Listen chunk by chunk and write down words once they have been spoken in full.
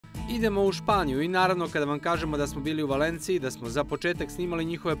Idemo u Španiju i naravno kada vam kažemo da smo bili u Valenciji, da smo za početak snimali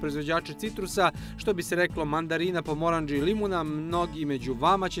njihove proizvođače citrusa, što bi se reklo mandarina, pomorandže i limuna, mnogi među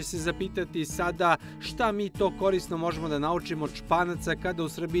vama će se zapitati sada šta mi to korisno možemo da naučimo od Španaca kada u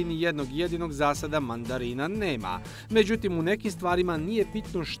Srbiji ni jednog jedinog zasada mandarina nema. Međutim, u nekim stvarima nije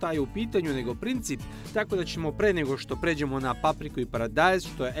bitno šta je u pitanju nego princip, tako da ćemo pre nego što pređemo na papriku i paradajz,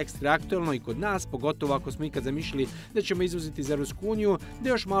 što je ekstra aktuelno i kod nas, pogotovo ako smo ikad zamišljali da ćemo izvoziti za Evropsku uniju, da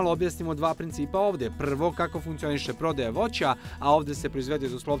još malo objasnimo dva principa ovde. Prvo, kako funkcioniše prodaja voća, a ovde se proizvede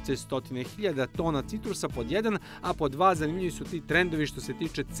doslovce 100.000 tona citrusa pod 1, a pod 2 zanimljivi su ti trendovi što se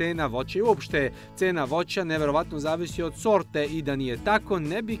tiče cena voća i uopšte. Cena voća neverovatno zavisi od sorte i da nije tako,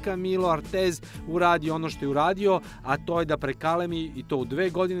 ne bi Camilo Artez uradio ono što je uradio, a to je da prekalemi i to u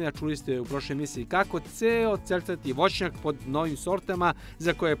 2 godine, a čuli ste u prošloj emisiji kako, ceo celcati voćnjak pod novim sortama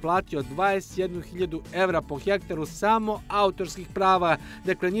za koje je platio 21.000 evra po hektaru samo autorskih prava.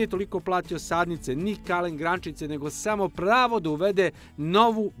 Dakle, nije toliko platio sadnice, ni kalen grančice, nego samo pravo da uvede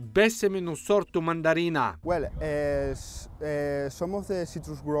novu besemenu sortu mandarina. Well, some of the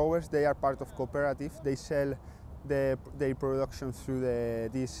citrus growers, they are part of cooperative. They sell their production through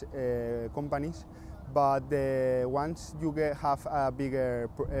these companies. But once you have a bigger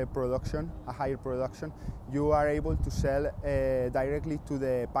production, a higher production, you are able to sell directly to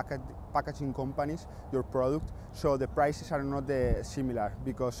the packaging companies your product. So the prices are not similar,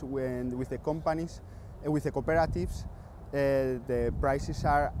 because with the companies, with the cooperatives, the prices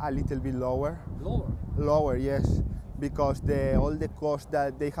are a little bit lower. Lower, yes. Because all the cost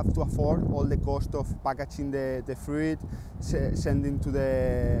that they have to afford, all the cost of packaging the fruit, sending to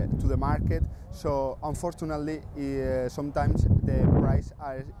the market. So unfortunately, sometimes the price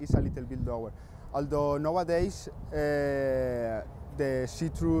is a little bit lower. Although nowadays the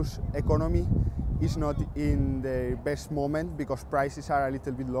citrus economy is not in the best moment because prices are a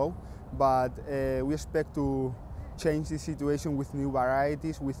little bit low, but we expect to change the situation with new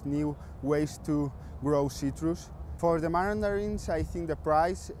varieties, with new ways to grow citrus. For the mandarins, I think the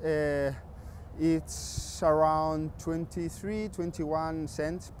price it's around 23-21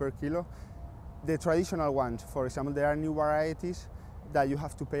 cents per kilo. The traditional ones, for example, there are new varieties that you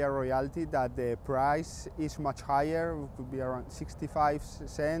have to pay a royalty, that the price is much higher, it could be around 65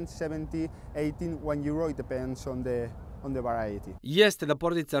 cents, 70, 18, 1 euro, it depends on the variety. Jeste da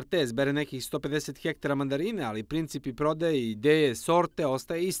porodica Artez bere nekih 150 hektara mandarine, ali principi prodaje i ideje sorte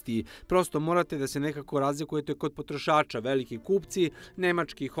ostaje isti. Prosto morate da se nekako razlikujete kod potrošača. Veliki kupci,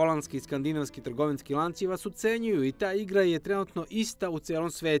 nemački, holandski, skandinavski trgovinski lanci vas ucenjuju i ta igra je trenutno ista u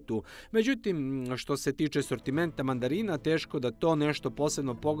celom svetu. Međutim, što se tiče sortimenta mandarina, teško da to nešto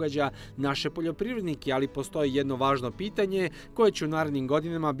posebno pogađa naše poljoprivrednike, ali postoji jedno važno pitanje koje će u narednim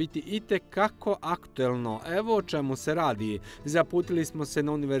godinama biti itekako aktuelno. Evo o čemu se radi. Zaputili smo se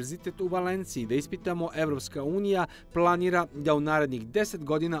na univerzitet u Valenciji da ispitamo. Evropska unija planira da u narednih 10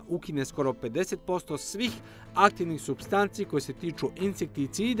 godina ukine skoro 50% svih aktivnih supstanci koje se tiču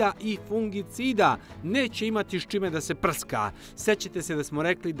insekticida i fungicida. Neće imati s čime da se prska. Sećate se da smo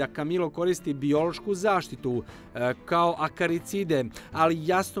rekli da Camilo koristi biološku zaštitu kao akaricide, ali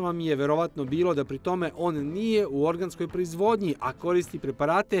jasno vam je verovatno bilo da pri tome on nije u organskoj proizvodnji, a koristi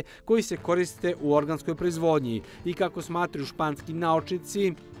preparate koji se koriste u organskoj proizvodnji. I kako smatraju španski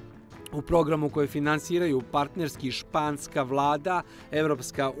naučnici, u programu koje finansiraju partnerski španska vlada,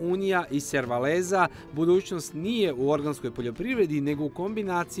 Evropska unija i Servaleza, budućnost nije u organskoj poljoprivredi, nego u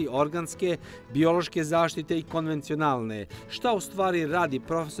kombinaciji organske, biološke zaštite i konvencionalne. Šta u stvari radi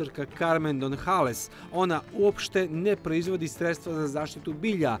profesorka Carmen Donjales? Ona uopšte ne proizvodi sredstva za zaštitu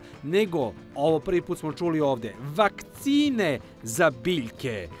bilja, nego, ovo prvi put smo čuli ovde, vakcine za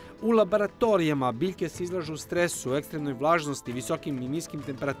biljke. U laboratorijama biljke se izlažu stresu, ekstremnoj vlažnosti, visokim i niskim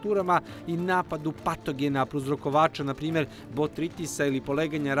temperaturama i napadu patogena prouzrokovača, na primjer botritisa ili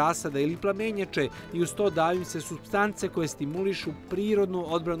poleganja rasada ili plamenjače, i uz to daju im se supstance koje stimulišu prirodnu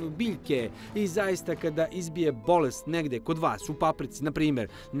odbranu biljke. I zaista kada izbije bolest negde kod vas u paprici, na primjer,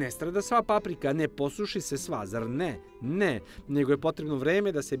 ne strada sva paprika, ne posuši se sva, zar ne? Ne, nego je potrebno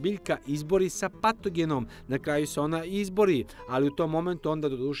vreme da se biljka izbori sa patogenom. Na kraju se ona izbori, ali u tom momentu onda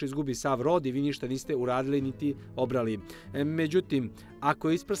doduše izgubi sav rod i vi ništa niste uradili niti obrali. Međutim, ako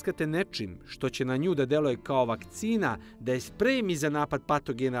isprskate nečim što će na nju da deluje kao vakcina, da je spremi za napad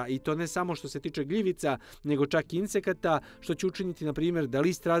patogena, i to ne samo što se tiče gljivica, nego čak i insekata, što će učiniti, na primjer, da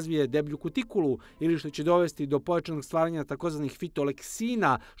list razvije deblju kutikulu ili što će dovesti do pojačanog stvaranja takozvanih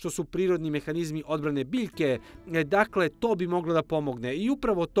fitoleksina, što su prirodni mehanizmi odbrane biljke. Dakle, to bi moglo da pomogne. I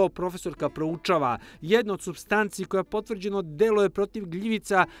upravo to profesorka proučava. Jedna od supstanci koja potvrđeno deluje protiv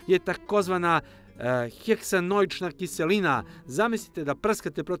gljivica je takozvana heksanoična kiselina. Zamislite da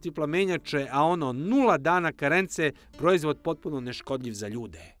prskate protiv plamenjače, a ono 0 dana karence, proizvod potpuno neškodljiv za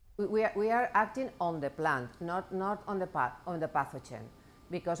ljude. We are acting on the plant, not on the pathogen,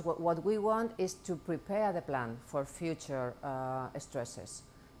 because what we want is to prepare the plant for future stresses.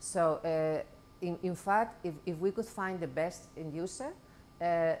 So, in fact, if we could find the best inducer,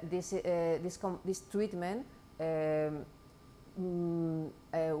 this treatment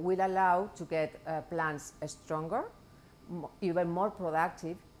will allow to get plants stronger, even more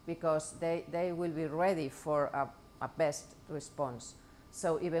productive, because they will be ready for a best response.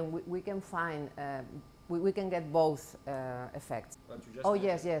 So even we can find, we can get both effects. Oh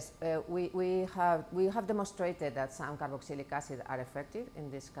yes. We have demonstrated that some carboxylic acid are effective in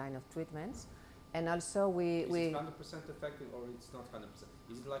this kind of treatments, and also we. Is it 100% effective or it's not 100%?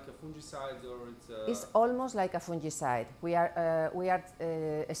 Is it like a fungicide or it's? It's almost like a fungicide. We are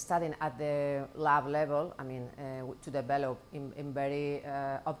studying at the lab level. I mean, to develop in very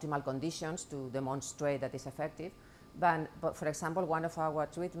optimal conditions to demonstrate that it's effective. But for example, one of our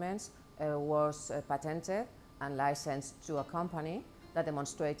treatments was patented and licensed to a company that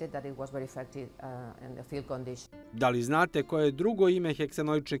demonstrated that it was very effective in the field condition. Da li znate koje je drugo ime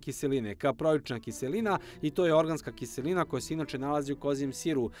heksanoične kiseline? Kaproična kiselina, i to je organska kiselina koja se inače nalazi u kozjem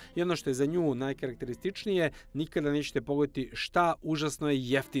siru. I ono što je za nju najkarakterističnije, nikada nećete pogoditi šta užasno je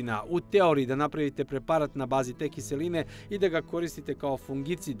jeftina. U teoriji da napravite preparat na bazi te kiseline i da ga koristite kao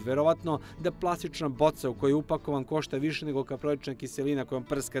fungicid, verovatno da plastična boca u kojoj je upakovan košta više nego kaproična kiselina kojom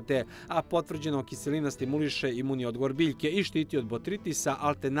prskate, a potvrđeno kiselina stimuliše imunni odgovor biljke i štiti od botritisa,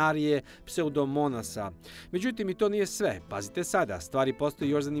 altenarije, pseudomonasa. Međutim, i to nije sve. Pazite sada, stvari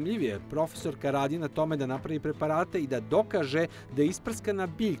postaju još zanimljivije. Profesorka radi na tome da napravi preparate i da dokaže da isprskana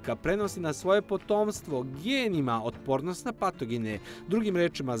biljka prenosi na svoje potomstvo genima otpornost na patogene. Drugim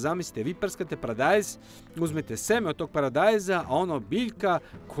rečima, zamislite, vi prskate paradajz, uzmete seme od tog paradajza, a ono biljka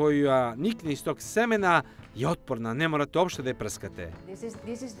koja nikne iz tog semena je otporna, ne morate uopšte da je prskate.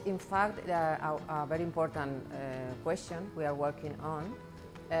 This is in fact a very important question we are working on.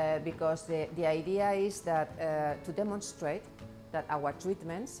 Because the idea is that to demonstrate that our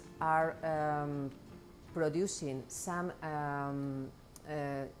treatments are producing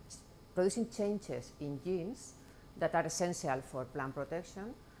producing changes in genes that are essential for plant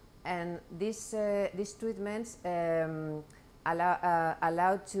protection, and these treatments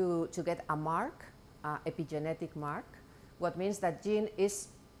allow to get a mark, epigenetic mark, what means that gene is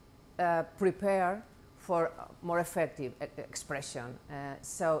prepared for more effective expression.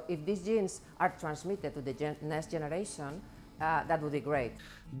 So if these genes are transmitted to the next generation, that would be great.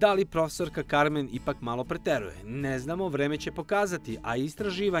 Da li profesorka Carmen ipak malo preteruje? Ne znamo, vreme će pokazati, a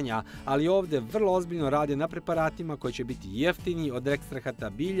istraživanja, ali ovde vrlo ozbiljno rade na preparatima koji će biti jeftini od ekstrahata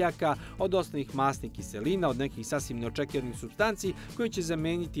biljaka, od osnovnih masnih kiselina, od nekih sasvim neočekivanih supstanci koji će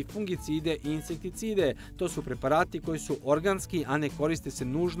zameniti fungicide i insekticide. To su preparati koji su organski, a ne koriste se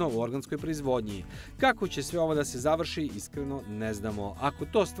nužno u organskoj proizvodnji. Kako će sve ovo da se završi, iskreno ne znamo. Ako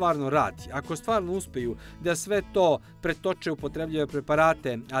to stvarno radi, ako stvarno uspeju da sve to pretoče upotrebljive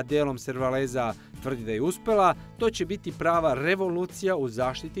preparate, a delom Servaleza tvrdi da je uspela, to će biti prava revolucija u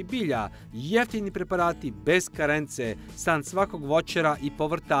zaštiti bilja. Jeftini preparati bez karence, san svakog voćara i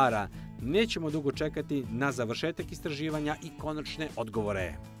povrtara. Nećemo dugo čekati na završetak istraživanja i konačne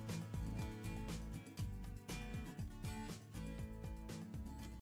odgovore.